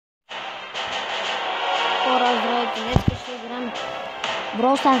Хора, здравейте, днес ще играем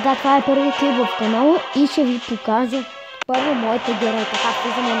Brawl Stars. Да, това е първи клип в канала и ще ви покажа първо моите герои. Така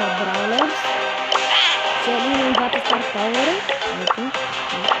влизаме на Brawlers. Ще имам двата Star Power. Ето.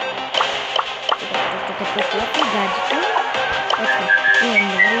 Сега ще покупя гаджето. Ето. Имам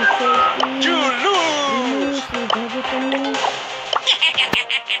много селфи. И гаджето му.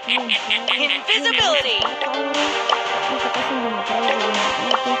 Invisibility! И така съм го направил, за да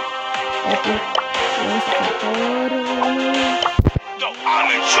направите. Ето. The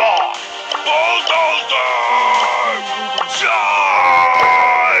Onyxon! Bulldozer!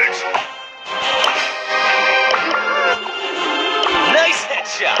 Charge! Nice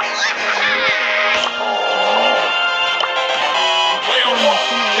headshot!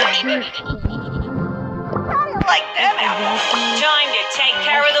 Like them apples. Time to take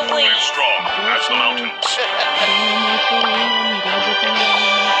care of the We're weeds. strong as the mountains.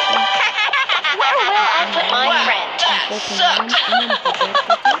 Where will I put my friend? That sucked.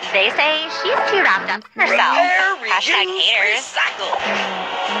 They say she's too wrapped up in herself. Hashtag haters. Recycle.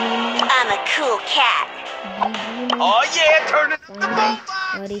 I'm a cool cat. Oh yeah, turn it to the boat.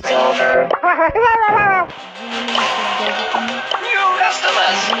 You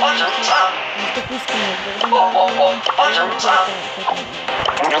customers, bunch of time.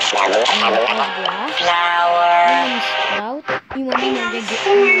 Flower.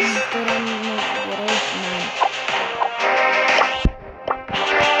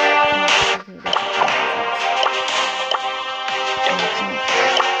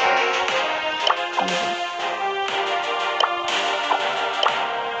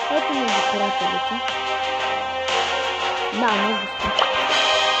 Ето ми за приятелите. Да, много са.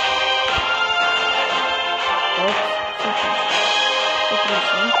 Опс, супер.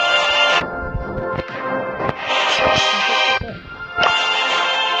 Прекрасно.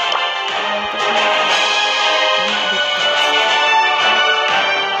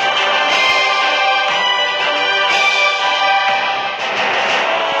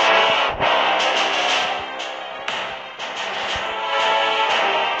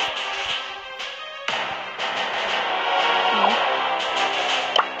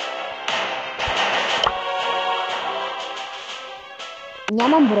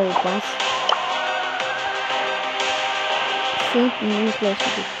 Нямам Brawl Pass. Не мисля, че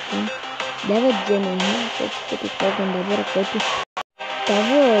да 9 джемени, след като използвам добър, който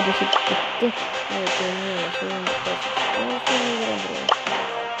става да си покупите. Ето, ние ще имам да кажа. Ще не играм Brawl.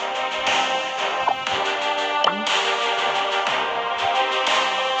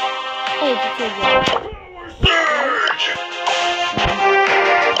 Ето, че играм.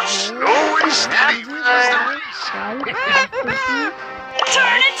 Slow and steady wins the race.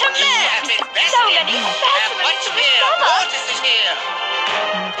 Turn it to max. So many specimens to discover.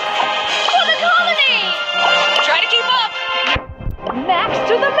 For the colony. Try to keep up. Max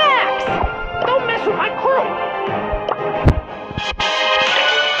to the max. Don't mess with my crew.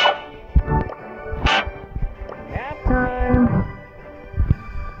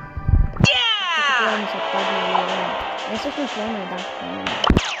 Yeah. Eso funciona, da.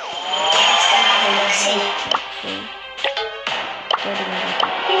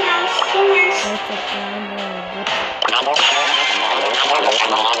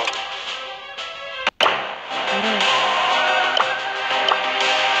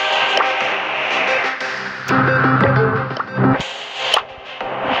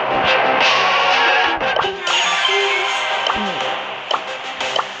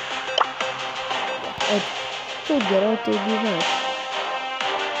 Тут героите ги знаят.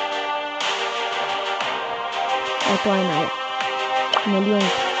 Ето е милион.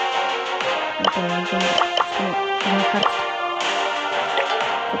 Ето е на картата.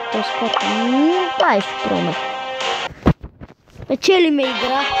 Като скоро. Това е ще пробваме. Печели ме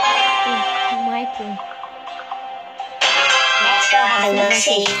игра. Майко. Let's go have a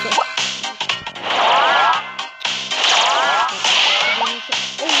look-see.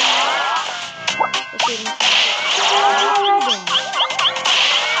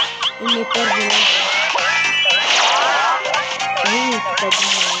 И не първи.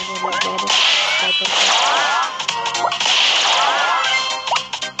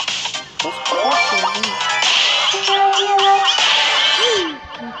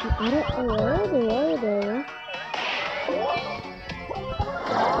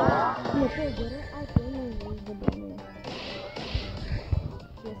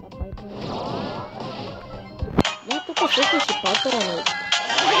 Я только слышу паттерны.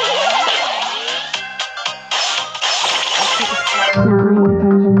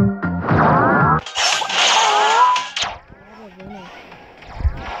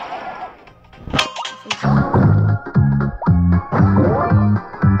 Haydi.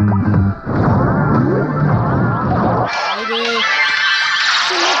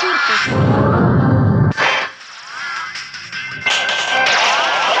 Şuna dur kız.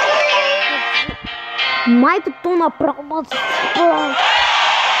 Майка то направо.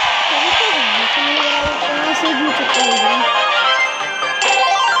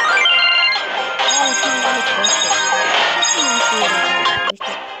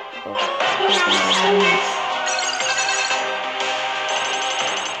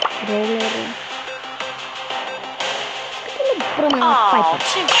 Oh,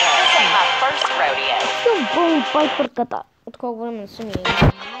 too bad. This ain't my first rodeo. Пайпер ката. От колко време не съм я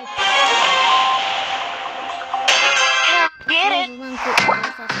Get it? знам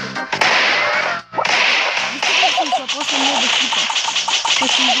какво съм после много хипа.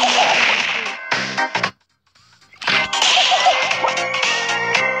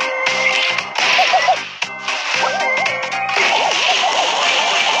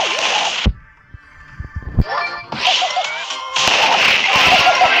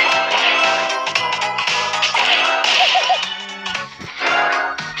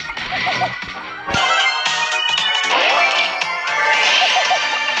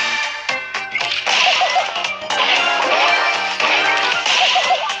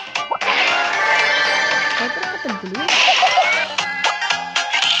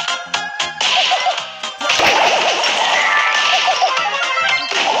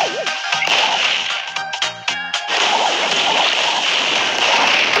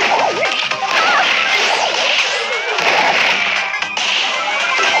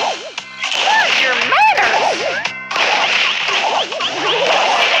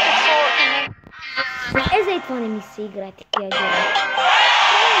 За това не ми се играе такива герои.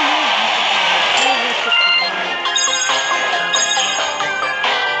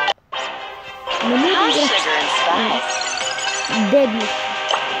 Не ми играе. Дебни.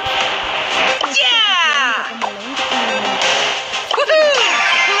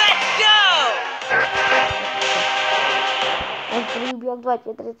 Аз преди бях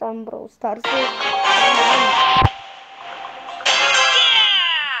 2-4 там Brawl Stars.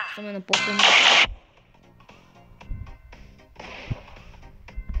 Съм на по-късно.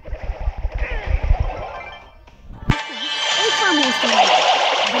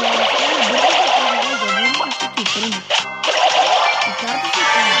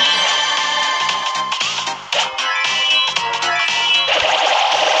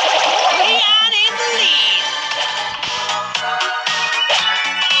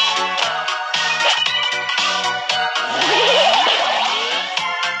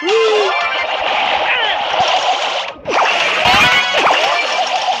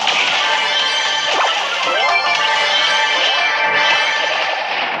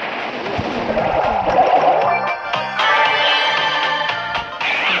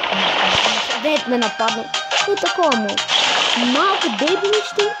 Дед ме нападна. Е такова му. Малко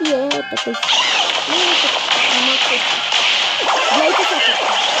дебничте и е такъв. Гледайте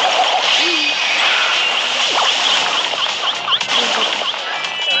сега.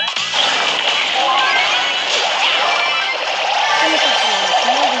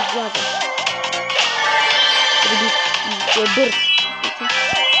 Е бърз.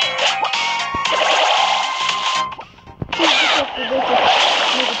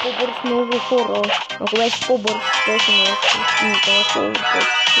 Много по-бърз, много хора. Ако беше по-бърз, той ще не е по-бърз.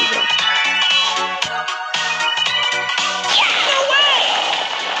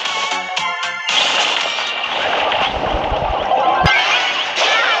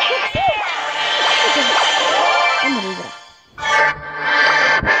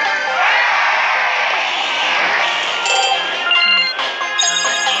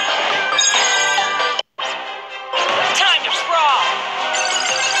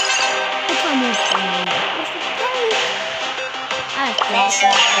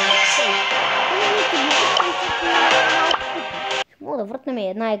 Мога да въртнем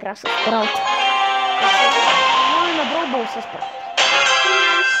една игра с brawl. На brawl с brawl.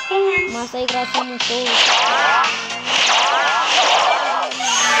 Ма се игра само това.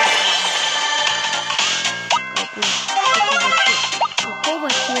 Какова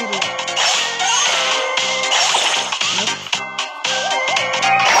серия?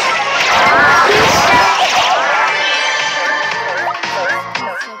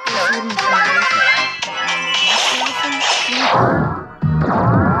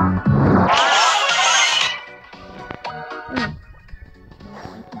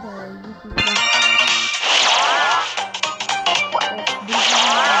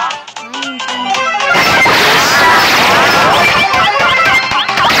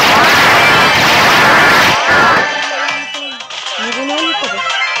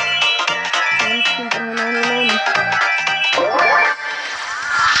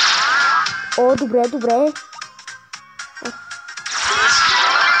 добре, добре.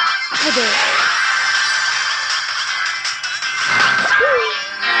 Айде.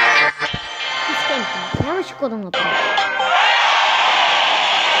 Изтенка, нямаше какво да направя.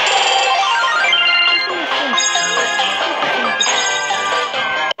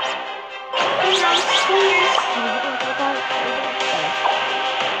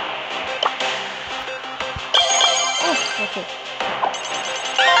 Окей.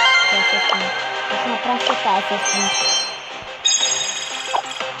 Аз направих тази сестра.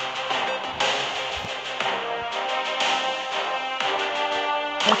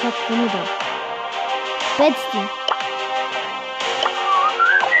 Това какво ми да? 500.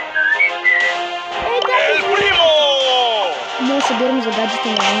 Може да събирам за гаджета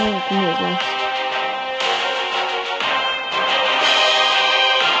на време, ако не знаеш.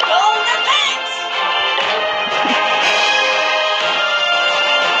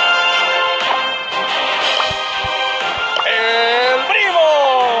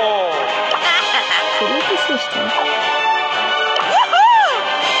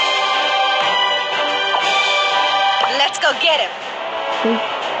 Let's go get him.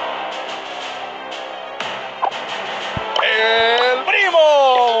 El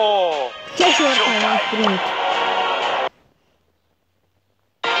primo! Тя ще върна примите.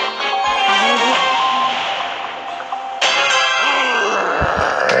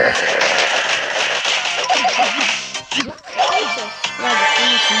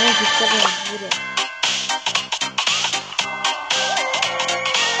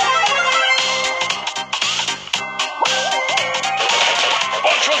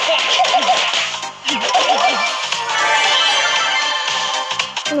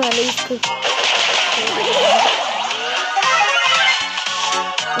 Нали исках.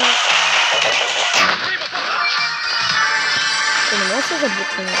 Ще не може да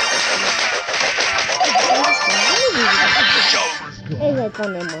забутваме. За това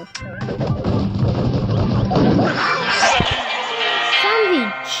няма.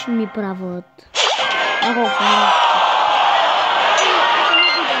 Сандвич ми правят. Ако не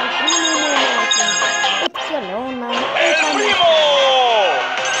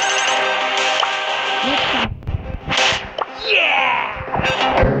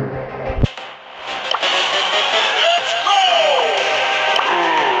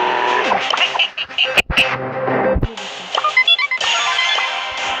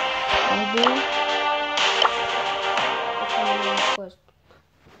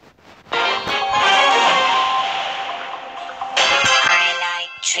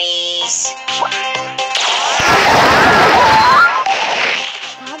Trees.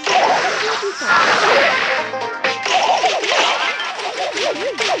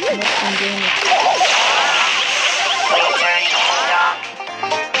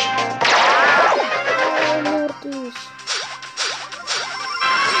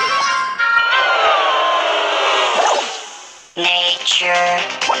 Nature.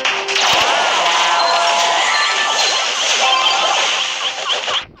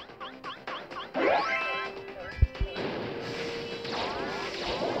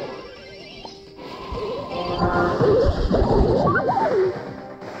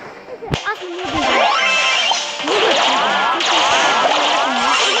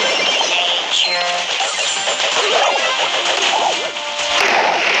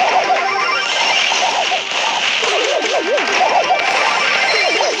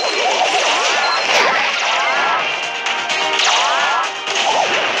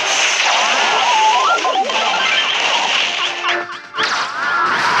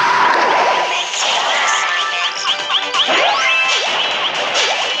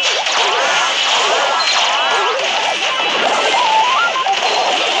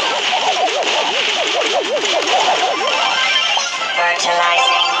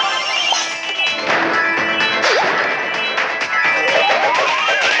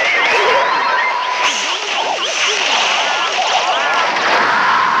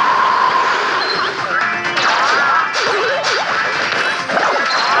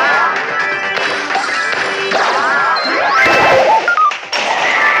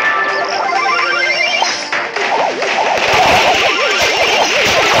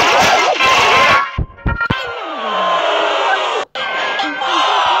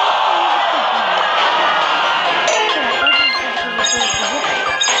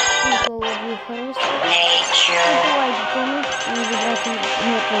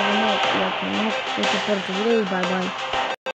 Bye bye.